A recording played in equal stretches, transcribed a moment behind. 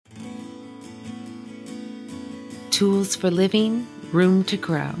tools for living, room to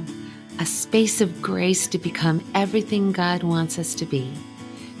grow, a space of grace to become everything God wants us to be.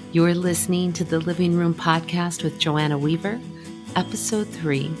 You're listening to the Living Room Podcast with Joanna Weaver, Episode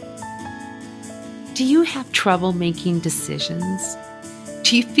 3. Do you have trouble making decisions?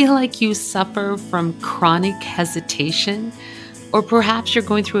 Do you feel like you suffer from chronic hesitation? Or perhaps you're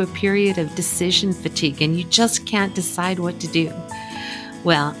going through a period of decision fatigue and you just can't decide what to do?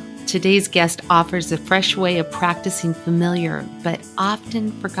 Well, today's guest offers a fresh way of practicing familiar but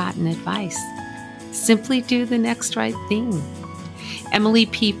often forgotten advice. Simply do the next right thing. Emily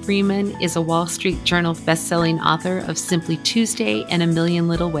P. Freeman is a Wall Street Journal bestselling author of Simply Tuesday and A Million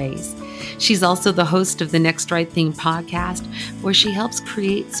Little Ways. She's also the host of the Next Right Thing podcast, where she helps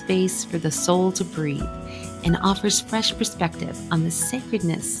create space for the soul to breathe and offers fresh perspective on the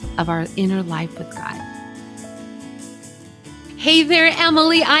sacredness of our inner life with God. Hey there,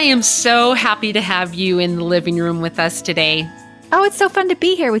 Emily. I am so happy to have you in the living room with us today. Oh, it's so fun to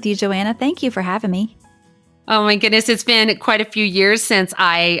be here with you, Joanna. Thank you for having me. Oh my goodness, it's been quite a few years since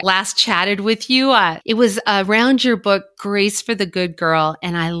I last chatted with you. It was around your book, Grace for the Good Girl,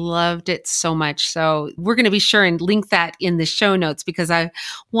 and I loved it so much. So we're going to be sure and link that in the show notes because I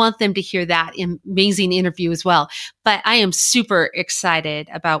want them to hear that amazing interview as well. But I am super excited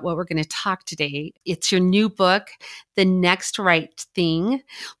about what we're going to talk today. It's your new book, The Next Right Thing.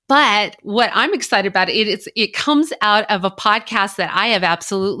 But what I'm excited about, it comes out of a podcast that I have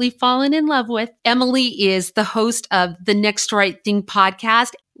absolutely fallen in love with. Emily is the host of the Next Right Thing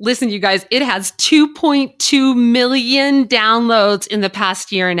podcast. Listen, you guys, it has 2.2 million downloads in the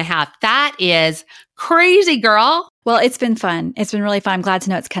past year and a half. That is crazy, girl. Well, it's been fun. It's been really fun. I'm glad to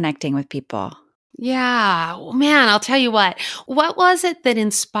know it's connecting with people. Yeah, man, I'll tell you what was it that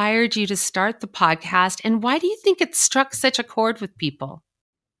inspired you to start the podcast, and why do you think it struck such a chord with people?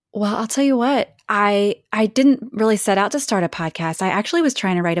 Well, I'll tell you what, I didn't really set out to start a podcast. I actually was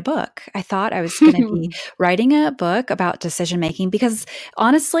trying to write a book. I thought I was going to be writing a book about decision making because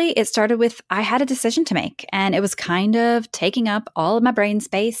honestly, it started with I had a decision to make and it was kind of taking up all of my brain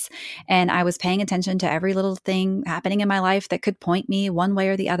space. And I was paying attention to every little thing happening in my life that could point me one way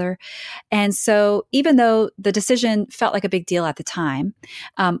or the other. And so even though the decision felt like a big deal at the time,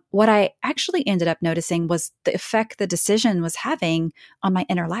 what I actually ended up noticing was the effect the decision was having on my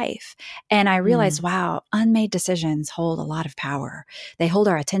inner life. And I realized, wow, unmade decisions hold a lot of power. They hold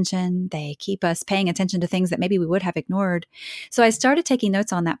our attention. They keep us paying attention to things that maybe we would have ignored. So I started taking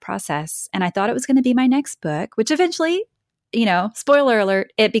notes on that process, and I thought it was going to be my next book, which eventually, spoiler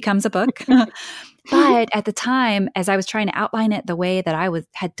alert, it becomes a book. But at the time, as I was trying to outline it the way that I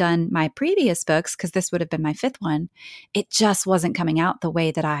had done my previous books, because this would have been my fifth one, it just wasn't coming out the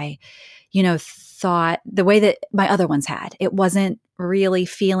way that I, thought the way that my other ones had. It wasn't really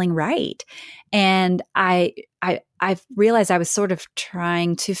feeling right. And I realized I was sort of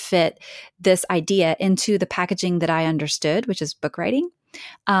trying to fit this idea into the packaging that I understood, which is book writing.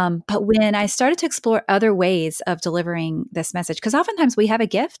 But when I started to explore other ways of delivering this message, because oftentimes we have a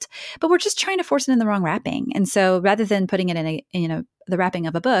gift, but we're just trying to force it in the wrong wrapping. And so rather than putting it in the wrapping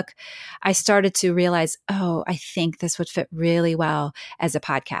of a book, I started to realize, oh, I think this would fit really well as a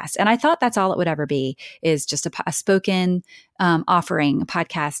podcast. And I thought that's all it would ever be, is just a spoken offering, a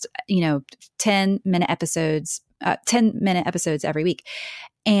podcast, 10-minute episodes every week.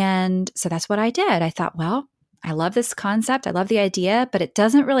 And so that's what I did. I thought, well, I love this concept. I love the idea, but it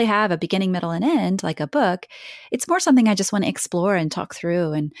doesn't really have a beginning, middle, and end like a book. It's more something I just want to explore and talk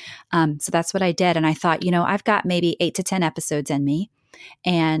through. And so that's what I did. And I thought, I've got maybe 8 to 10 episodes in me,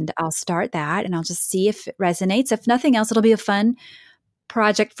 and I'll start that and I'll just see if it resonates. If nothing else, it'll be a fun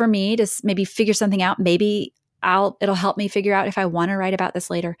project for me to maybe figure something out. Maybe it'll help me figure out if I want to write about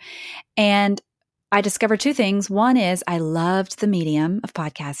this later. And I discovered 2 things. One is I loved the medium of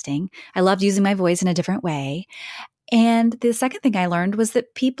podcasting. I loved using my voice in a different way. And the second thing I learned was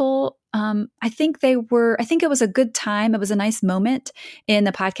that people, I think it was a good time. It was a nice moment in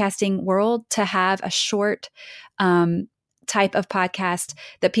the podcasting world to have a short type of podcast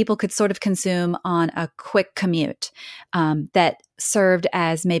that people could sort of consume on a quick commute that served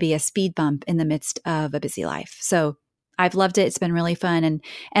as maybe a speed bump in the midst of a busy life. So I've loved it. It's been really fun.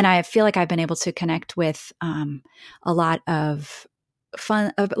 And I feel like I've been able to connect with a lot of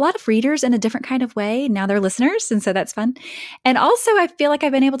readers in a different kind of way. Now they're listeners. And so that's fun. And also I feel like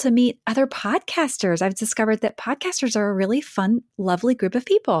I've been able to meet other podcasters. I've discovered that podcasters are a really fun, lovely group of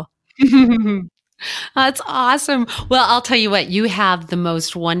people. That's awesome. Well, I'll tell you what, you have the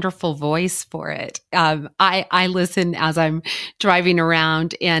most wonderful voice for it. I listen as I'm driving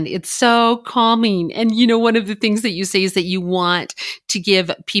around and it's so calming. And one of the things that you say is that you want to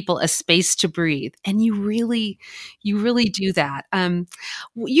give people a space to breathe. And you really do that.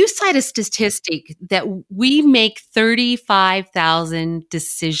 You cite a statistic that we make 35,000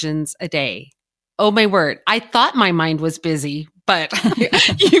 decisions a day. Oh my word. I thought my mind was busy, but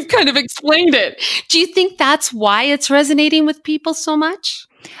you've kind of explained it. Do you think that's why it's resonating with people so much?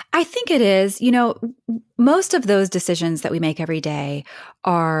 I think it is. Most of those decisions that we make every day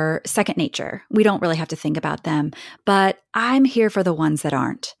are second nature. We don't really have to think about them, but I'm here for the ones that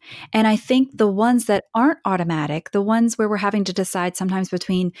aren't. And I think the ones that aren't automatic, the ones where we're having to decide sometimes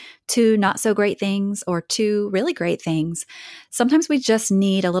between two not so great things or two really great things, sometimes we just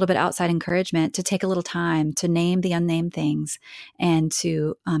need a little bit outside encouragement to take a little time to name the unnamed things and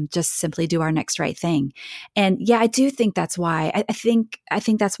to just simply do our next right thing. And yeah, I do think that's why. I think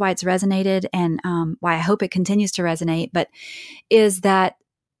that's why it's resonated, and why I hope it continues to resonate. But is that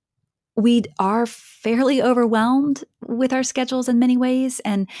we are fairly overwhelmed with our schedules in many ways,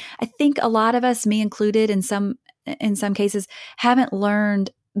 and I think a lot of us, me included, in some cases, haven't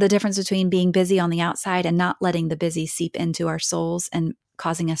learned the difference between being busy on the outside and not letting the busy seep into our souls and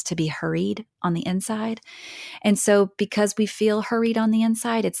causing us to be hurried on the inside. And so because we feel hurried on the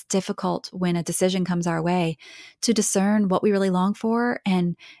inside, it's difficult when a decision comes our way to discern what we really long for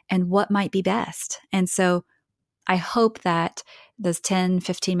and what might be best. And so I hope that those 10,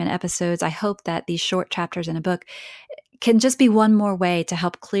 15-minute episodes, I hope that these short chapters in a book can just be one more way to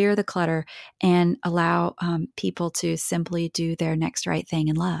help clear the clutter and allow people to simply do their next right thing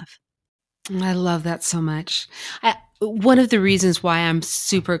in love. I love that so much. One of the reasons why I'm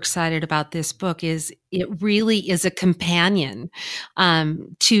super excited about this book is it really is a companion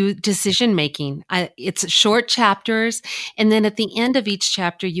to decision making. It's short chapters, and then at the end of each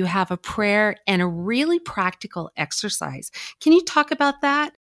chapter, you have a prayer and a really practical exercise. Can you talk about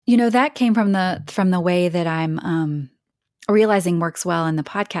that? That came from the way that I'm realizing works well in the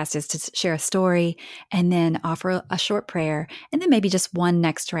podcast is to share a story and then offer a short prayer and then maybe just one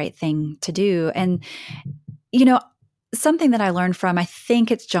next right thing to do. And, something that I learned from, I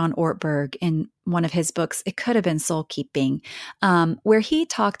think it's John Ortberg in one of his books, it could have been Soul Keeping, where he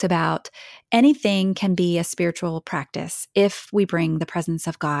talked about anything can be a spiritual practice if we bring the presence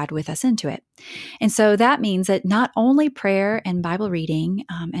of God with us into it. And so that means that not only prayer and Bible reading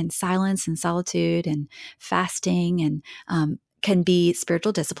and silence and solitude and fasting and can be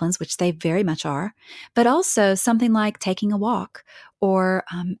spiritual disciplines, which they very much are, but also something like taking a walk or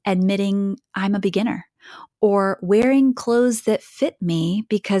admitting I'm a beginner, or wearing clothes that fit me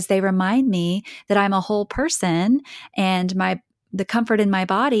because they remind me that I'm a whole person and the comfort in my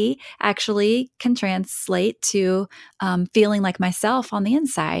body actually can translate to feeling like myself on the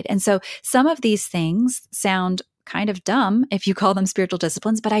inside. And so some of these things sound kind of dumb if you call them spiritual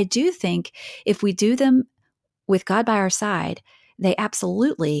disciplines, but I do think if we do them with God by our side, they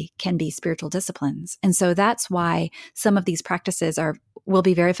absolutely can be spiritual disciplines. And so that's why some of these practices will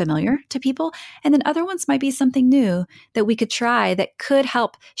be very familiar to people. And then other ones might be something new that we could try that could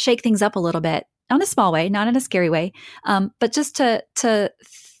help shake things up a little bit, in a small way, not in a scary way, but just to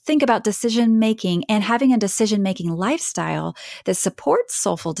think about decision making and having a decision making lifestyle that supports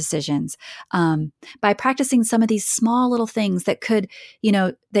soulful decisions by practicing some of these small little things that could,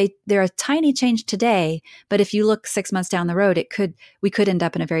 they're a tiny change today, but if you look 6 months down the road, we could end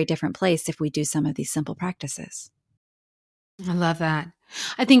up in a very different place if we do some of these simple practices. I love that.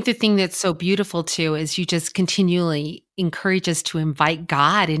 I think the thing that's so beautiful too is you just continually encourage us to invite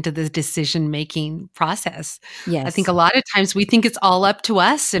God into the decision-making process. Yes. I think a lot of times we think it's all up to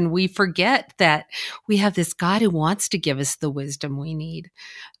us and we forget that we have this God who wants to give us the wisdom we need.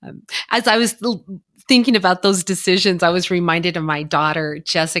 As I was thinking about those decisions, I was reminded of my daughter,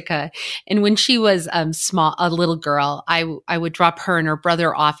 Jessica. And when she was a little girl, I would drop her and her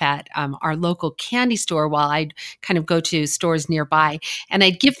brother off at our local candy store while I'd kind of go to stores nearby. And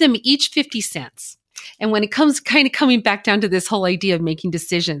I'd give them each 50 cents. And when it comes kind of coming back down to this whole idea of making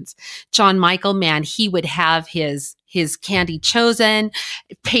decisions, John Michael, man, he would have his candy chosen,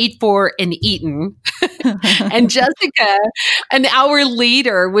 paid for, and eaten. And Jessica, an hour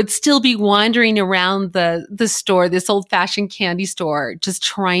later, would still be wandering around the store, this old-fashioned candy store, just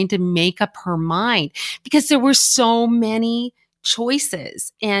trying to make up her mind because there were so many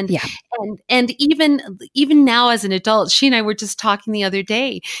choices. And even now as an adult, she and I were just talking the other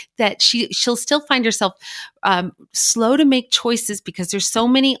day that she'll still find herself slow to make choices because there's so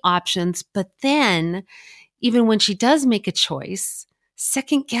many options. But then even when she does make a choice,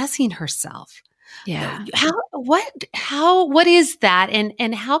 second guessing herself. Yeah. What is that?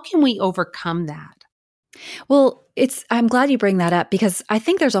 And how can we overcome that? Well, I'm glad you bring that up because I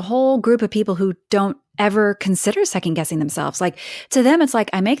think there's a whole group of people who don't ever consider second guessing themselves. Like to them, it's like,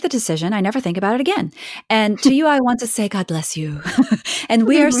 I make the decision. I never think about it again. And to you, I want to say, God bless you. And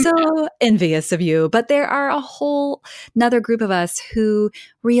we are so envious of you. But there are a whole another group of us who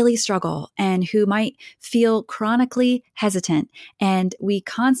really struggle and who might feel chronically hesitant. And we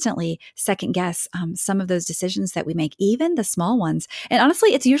constantly second guess some of those decisions that we make, even the small ones. And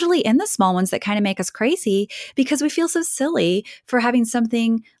honestly, it's usually in the small ones that kind of make us crazy because we feel so silly for having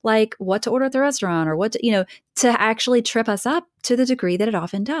something like what to order at the restaurant or what to, to actually trip us up to the degree that it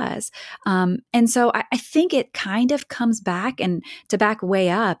often does. And so I think it kind of comes back, and to back way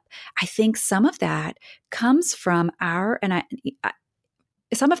up, I think some of that comes from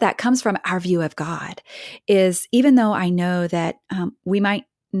some of that comes from our view of God. Is even though I know that we might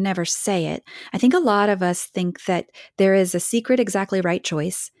never say it, I think a lot of us think that there is a secret exactly right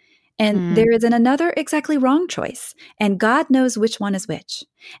choice and there is another exactly wrong choice. And God knows which one is which.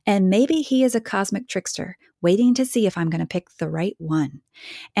 And maybe he is a cosmic trickster waiting to see if I'm going to pick the right one.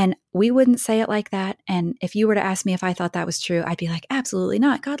 And we wouldn't say it like that. And if you were to ask me if I thought that was true, I'd be like, absolutely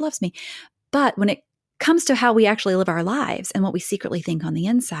not. God loves me. But when it comes to how we actually live our lives and what we secretly think on the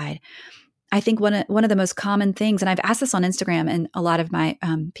inside, I think one of the most common things, and I've asked this on Instagram, and a lot of my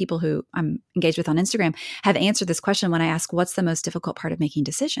people who I'm engaged with on Instagram have answered this question when I ask, what's the most difficult part of making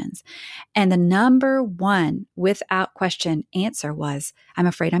decisions? And the number one, without question, answer was, I'm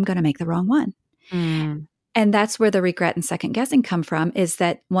afraid I'm going to make the wrong one. And that's where the regret and second guessing come from, is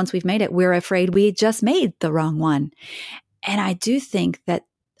that once we've made it, we're afraid we just made the wrong one. And I do think that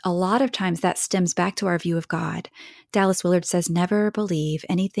a lot of times that stems back to our view of God. Dallas Willard says, never believe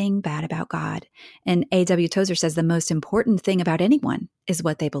anything bad about God. And A.W. Tozer says the most important thing about anyone is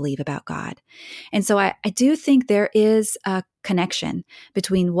what they believe about God. And so I do think there is a connection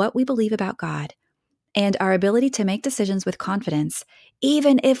between what we believe about God and our ability to make decisions with confidence,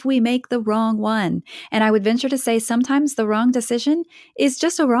 even if we make the wrong one. And I would venture to say sometimes the wrong decision is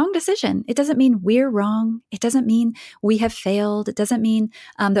just a wrong decision. It doesn't mean we're wrong. It doesn't mean we have failed. It doesn't mean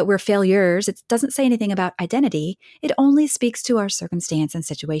that we're failures. It doesn't say anything about identity. It only speaks to our circumstance and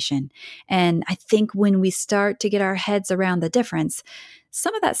situation. And I think when we start to get our heads around the difference,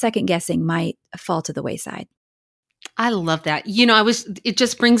 some of that second guessing might fall to the wayside. I love that. It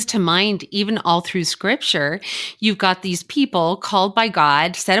just brings to mind, even all through scripture, you've got these people called by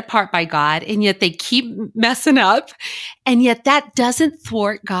God, set apart by God, and yet they keep messing up. And yet that doesn't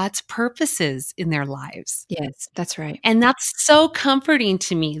thwart God's purposes in their lives. Yes, that's right. And that's so comforting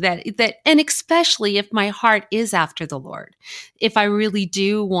to me that, and especially if my heart is after the Lord, if I really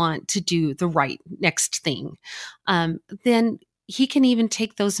do want to do the right next thing, then he can even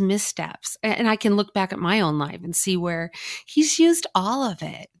take those missteps. And I can look back at my own life and see where he's used all of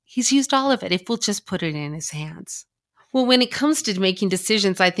it. He's used all of it if we'll just put it in his hands. Well, when it comes to making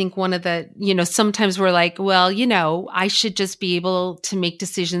decisions, I think one of the, sometimes we're like, well, I should just be able to make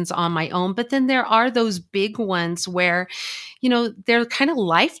decisions on my own. But then there are those big ones where, they're kind of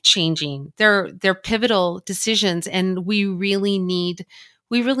life-changing. They're pivotal decisions, and we really need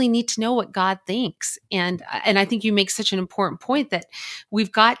to know what God thinks. And I think you make such an important point that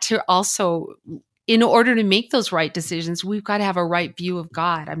we've got to also, in order to make those right decisions, we've got to have a right view of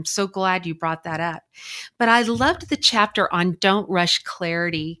God. I'm so glad you brought that up. But I loved the chapter on Don't Rush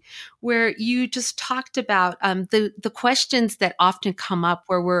Clarity, where you just talked about the questions that often come up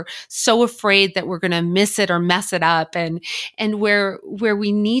where we're so afraid that we're going to miss it or mess it up, and where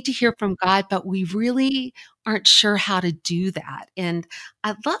we need to hear from God, but we really aren't sure how to do that. And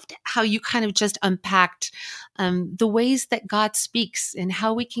I loved how you kind of just unpacked the ways that God speaks and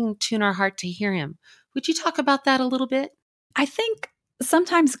how we can tune our heart to hear him. Would you talk about that a little bit? I think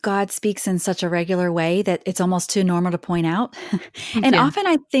sometimes God speaks in such a regular way that it's almost too normal to point out. And often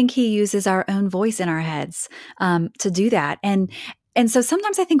I think he uses our own voice in our heads to do that. And so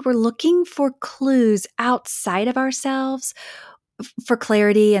sometimes I think we're looking for clues outside of ourselves for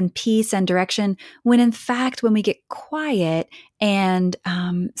clarity and peace and direction, when in fact, when we get quiet and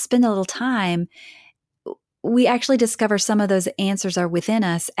spend a little time, we actually discover some of those answers are within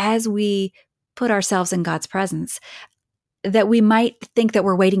us as we put ourselves in God's presence, that we might think that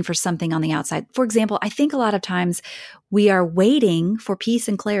we're waiting for something on the outside. For example, I think a lot of times we are waiting for peace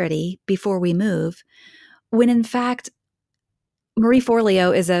and clarity before we move, when in fact, Marie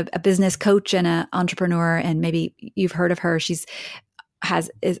Forleo is a business coach and an entrepreneur, and maybe you've heard of her. Has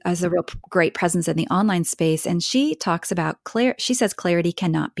a real great presence in the online space, and she talks about she says clarity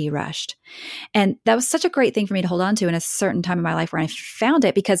cannot be rushed. And that was such a great thing for me to hold on to in a certain time in my life where I found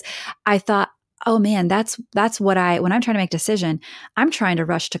it, because I thought, oh man, that's what when I'm trying to make a decision, I'm trying to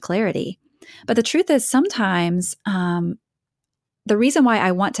rush to clarity. But the truth is sometimes, the reason why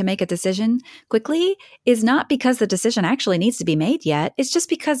I want to make a decision quickly is not because the decision actually needs to be made yet. It's just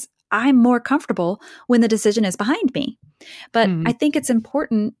because I'm more comfortable when the decision is behind me. But I think it's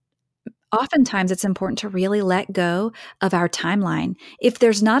important. Oftentimes, it's important to really let go of our timeline. If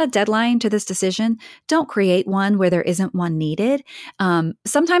there's not a deadline to this decision, don't create one where there isn't one needed.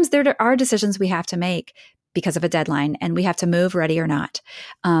 Sometimes there are decisions we have to make because of a deadline, and we have to move ready or not.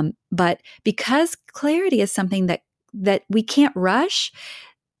 But because clarity is something that we can't rush,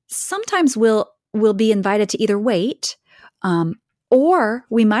 sometimes we'll be invited to either wait, or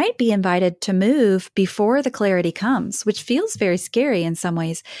we might be invited to move before the clarity comes, which feels very scary in some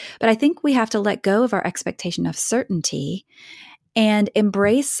ways. But I think we have to let go of our expectation of certainty and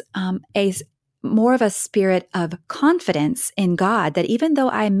embrace more of a spirit of confidence in God, that even though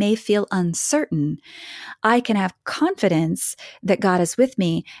I may feel uncertain, I can have confidence that God is with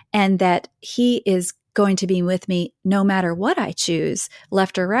me and that He is going to be with me no matter what I choose,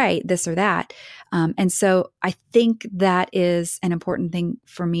 left or right, this or that. And so I think that is an important thing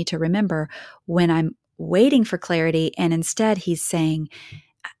for me to remember when I'm waiting for clarity. And instead, He's saying,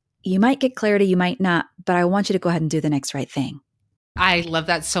 you might get clarity, you might not, but I want you to go ahead and do the next right thing. I love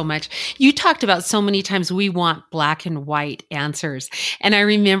that so much. You talked about so many times we want black and white answers. And I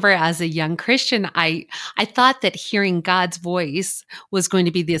remember as a young Christian, I thought that hearing God's voice was going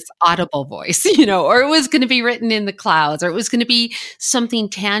to be this audible voice, or it was going to be written in the clouds, or it was going to be something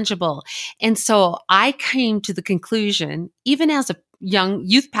tangible. And so I came to the conclusion, even as a young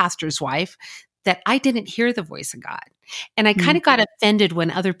youth pastor's wife, that I didn't hear the voice of God. And I kind of got offended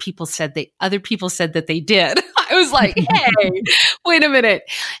when other people said that they did. I was like, hey, wait a minute.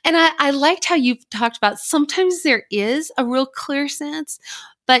 And I liked how you talked about sometimes there is a real clear sense,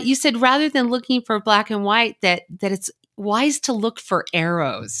 but you said rather than looking for black and white, that it's wise to look for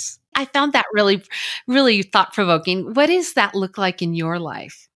arrows. I found that really, really thought-provoking. What does that look like in your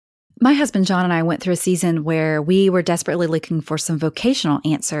life? My husband, John, and I went through a season where we were desperately looking for some vocational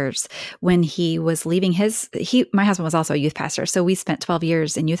answers when he was leaving my husband was also a youth pastor. So we spent 12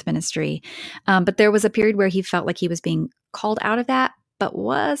 years in youth ministry. But there was a period where he felt like he was being called out of that, but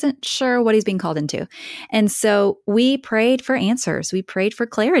wasn't sure what he's being called into. And so we prayed for answers. We prayed for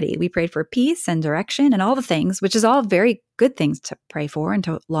clarity. We prayed for peace and direction and all the things, which is all very good things to pray for and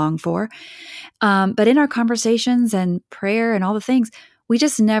to long for. But in our conversations and prayer and all the things, we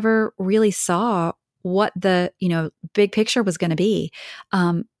just never really saw what the, big picture was going to be.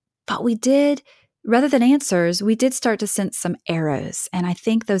 But we did, rather than answers, we did start to sense some arrows. And I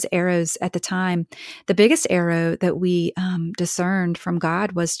think those arrows at the time, the biggest arrow that we discerned from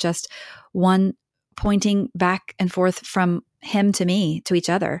God was just one pointing back and forth from Him to me, to each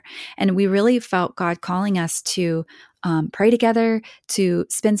other. And we really felt God calling us to pray together, to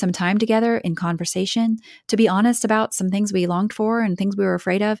spend some time together in conversation, to be honest about some things we longed for and things we were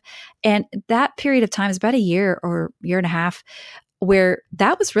afraid of. And that period of time is about a year or year and a half where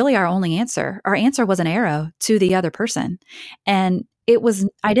that was really our only answer. Our answer was an arrow to the other person. And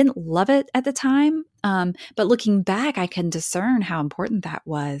I didn't love it at the time. But looking back, I can discern how important that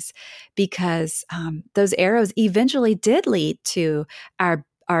was, because those arrows eventually did lead to our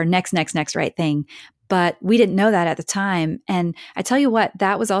next right thing. But we didn't know that at the time. And I tell you what,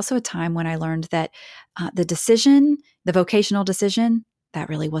 that was also a time when I learned that the vocational decision, that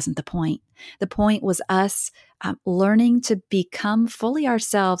really wasn't the point. The point was us learning to become fully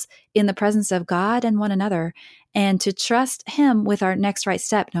ourselves in the presence of God and one another, and to trust Him with our next right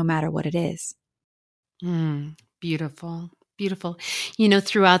step, no matter what it is. Beautiful. Beautiful.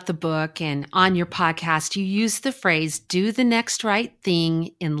 Throughout the book and on your podcast, you use the phrase, do the next right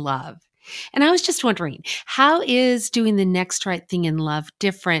thing in love. And I was just wondering, how is doing the next right thing in love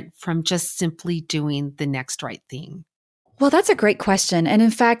different from just simply doing the next right thing? Well, that's a great question. And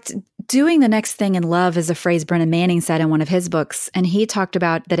in fact, doing the next thing in love is a phrase Brennan Manning said in one of his books. And he talked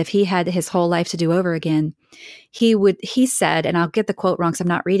about that if he had his whole life to do over again, he said, and I'll get the quote wrong because I'm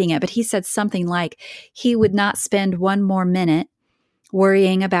not reading it, but he said something like, he would not spend one more minute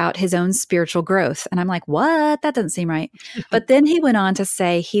worrying about his own spiritual growth. And I'm like, what? That doesn't seem right. But then he went on to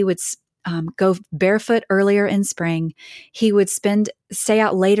say he would go barefoot earlier in spring. He would stay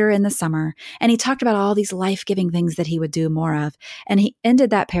out later in the summer. And he talked about all these life-giving things that he would do more of. And he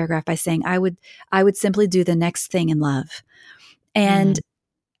ended that paragraph by saying, I would simply do the next thing in love. And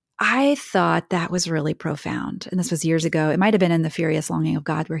I thought that was really profound. And this was years ago. It might have been in The Furious Longing of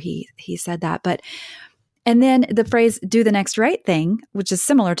God where he said that. And then the phrase, do the next right thing, which is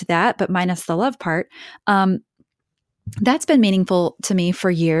similar to that, but minus the love part, that's been meaningful to me for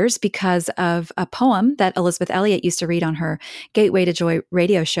years because of a poem that Elizabeth Elliot used to read on her Gateway to Joy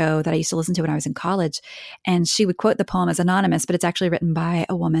radio show that I used to listen to when I was in college. And she would quote the poem as anonymous, but it's actually written by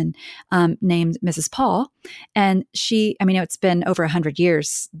a woman named Mrs. Paul. And it's been over 100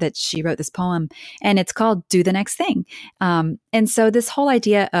 years that she wrote this poem, and it's called Do the Next Thing. And so this whole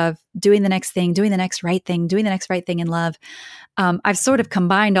idea of doing the next thing, doing the next right thing, doing the next right thing in love, I've sort of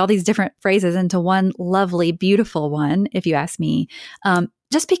combined all these different phrases into one lovely, beautiful one, if you ask me,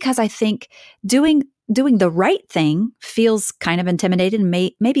 just because I think doing the right thing feels kind of intimidated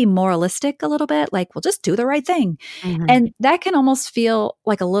and maybe moralistic a little bit, like, well, just do the right thing. Mm-hmm. And that can almost feel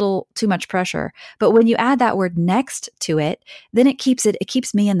like a little too much pressure. But when you add that word next to it, then it keeps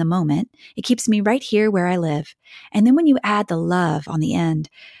me in the moment. It keeps me right here where I live. And then when you add the love on the end,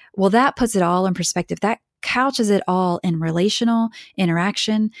 well, that puts it all in perspective. That couches it all in relational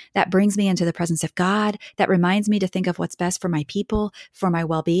interaction. That brings me into the presence of God. That reminds me to think of what's best for my people, for my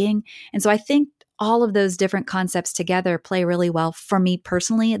well-being. And so I think all of those different concepts together play really well for me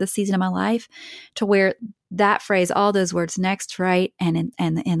personally at this season of my life, to where that phrase, all those words, next, right, and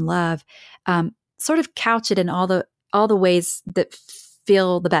in love, sort of couch it in all the ways that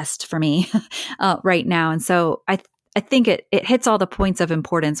feel the best for me right now. And so I think it hits all the points of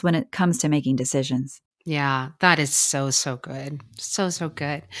importance when it comes to making decisions. Yeah, that is so, so good. So, so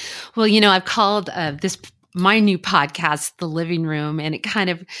good. Well, I've called this my new podcast, The Living Room, and it kind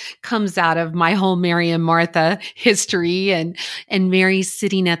of comes out of my whole Mary and Martha history, and Mary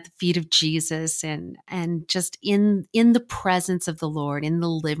sitting at the feet of Jesus and just in the presence of the Lord, in the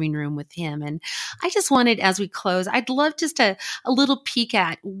living room with him. And I just wanted, as we close, I'd love just a little peek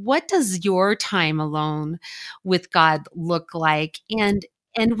at what does your time alone with God look like?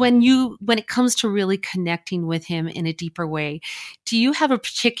 And when it comes to really connecting with him in a deeper way, do you have a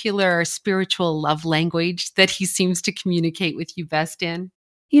particular spiritual love language that he seems to communicate with you best in?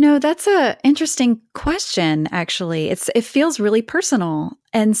 That's a interesting question, actually. It feels really personal.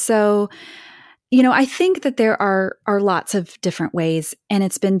 And so, I think that there are lots of different ways, and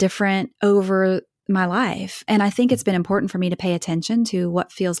it's been different over my life. And I think it's been important for me to pay attention to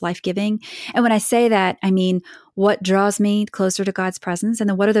what feels life-giving. And when I say that, I mean, what draws me closer to God's presence? And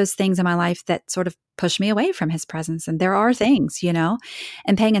then what are those things in my life that sort of push me away from his presence? And there are things,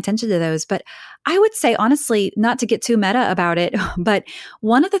 and paying attention to those. But I would say, honestly, not to get too meta about it, but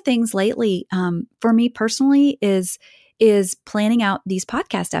one of the things lately for me personally is planning out these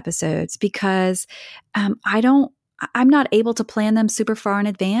podcast episodes, because I'm not able to plan them super far in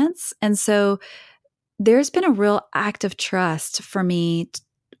advance. And so there's been a real act of trust for me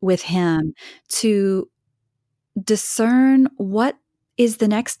with him to discern what is the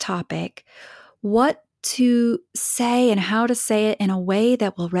next topic, what to say and how to say it in a way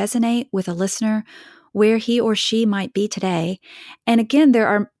that will resonate with a listener where he or she might be today. And again, there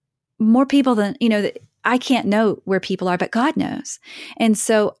are more people than, I can't know where people are, but God knows. And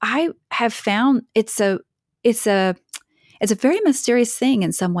so I have found it's a very mysterious thing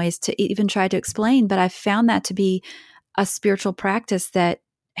in some ways to even try to explain, but I've found that to be a spiritual practice that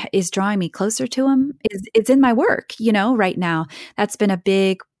is drawing me closer to him. It's in my work, right now. That's been a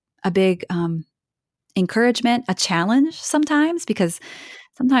big encouragement, a challenge sometimes, because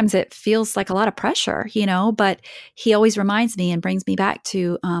sometimes it feels like a lot of pressure, but he always reminds me and brings me back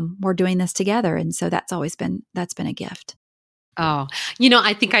to, we're doing this together. And so that's been a gift. Oh,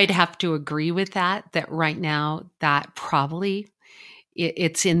 I think I'd have to agree with that right now, that probably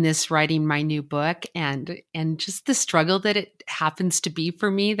it's in this writing my new book and just the struggle that it happens to be for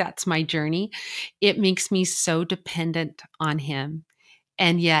me. That's my journey. It makes me so dependent on him.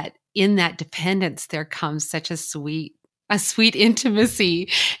 And yet in that dependence, there comes such a sweet intimacy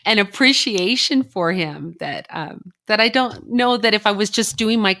and appreciation for him that I don't know that if I was just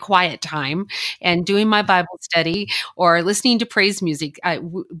doing my quiet time and doing my Bible study or listening to praise music,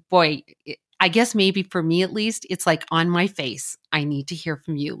 I guess maybe for me at least, it's like on my face. I need to hear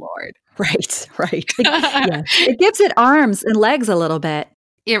from you, Lord. Right. Yeah. It gives it arms and legs a little bit.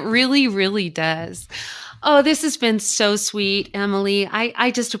 It really, really does. Oh, this has been so sweet, Emily. I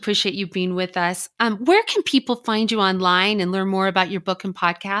just appreciate you being with us. Where can people find you online and learn more about your book and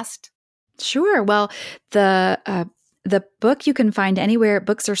podcast? Sure. Well, the book you can find anywhere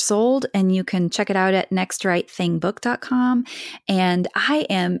books are sold, and you can check it out at nextrightthingbook.com. And I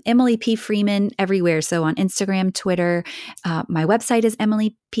am Emily P. Freeman everywhere. So on Instagram, Twitter, my website is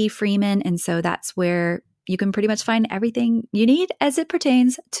Emily P. Freeman. And so that's where you can pretty much find everything you need as it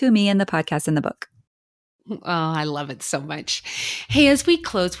pertains to me and the podcast and the book. Oh, I love it so much. Hey, as we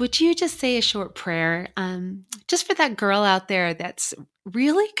close, would you just say a short prayer just for that girl out there that's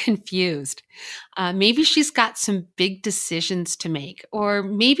really confused? Maybe she's got some big decisions to make, or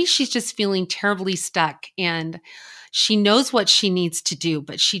maybe she's just feeling terribly stuck and she knows what she needs to do,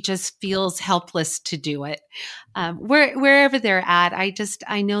 but she just feels helpless to do it. Wherever they're at,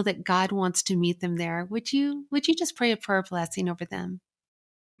 I know that God wants to meet them there. Would you just pray a prayer of blessing over them?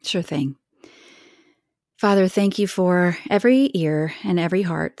 Sure thing. Father, thank you for every ear and every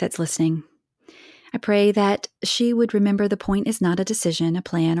heart that's listening. I pray that she would remember the point is not a decision, a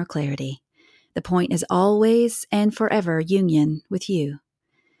plan, or clarity. The point is always and forever union with you.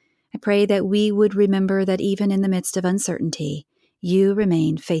 I pray that we would remember that even in the midst of uncertainty, you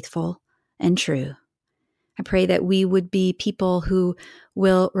remain faithful and true. I pray that we would be people who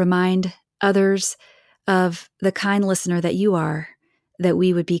will remind others of the kind listener that you are, that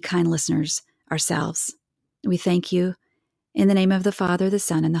we would be kind listeners ourselves. We thank you in the name of the Father, the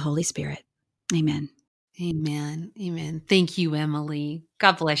Son, and the Holy Spirit. Amen. Amen. Amen. Thank you, Emily.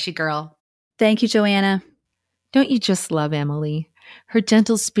 God bless you, girl. Thank you, Joanna. Don't you just love Emily? Her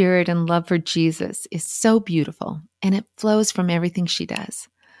gentle spirit and love for Jesus is so beautiful, and it flows from everything she does.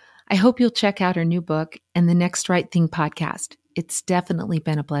 I hope you'll check out her new book and the Next Right Thing podcast. It's definitely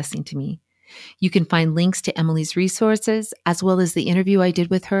been a blessing to me. You can find links to Emily's resources, as well as the interview I did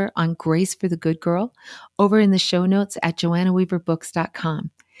with her on Grace for the Good Girl, over in the show notes at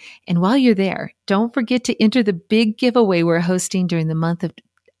joannaweaverbooks.com. And while you're there, don't forget to enter the big giveaway we're hosting during the month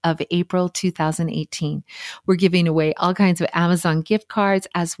of April 2018. We're giving away all kinds of Amazon gift cards,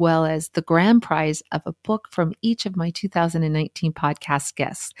 as well as the grand prize of a book from each of my 2019 podcast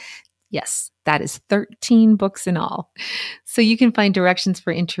guests. Yes, that is 13 books in all. So you can find directions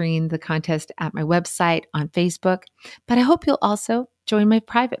for entering the contest at my website, on Facebook, but I hope you'll also join my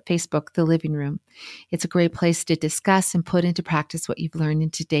private Facebook, The Living Room. It's a great place to discuss and put into practice what you've learned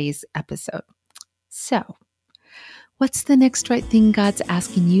in today's episode. So, what's the next right thing God's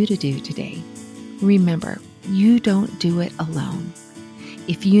asking you to do today? Remember, you don't do it alone.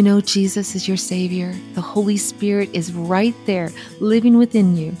 If you know Jesus is your Savior, the Holy Spirit is right there, living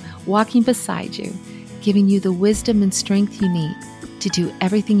within you, walking beside you, giving you the wisdom and strength you need to do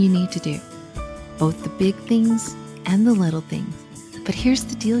everything you need to do, both the big things and the little things. But here's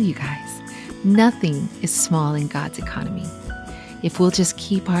the deal, you guys. Nothing is small in God's economy. If we'll just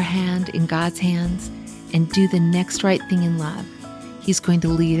keep our hand in God's hands and do the next right thing in love, He's going to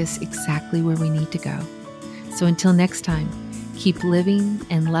lead us exactly where we need to go. So until next time, keep living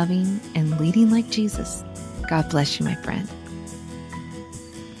and loving and leading like Jesus. God bless you, my friend.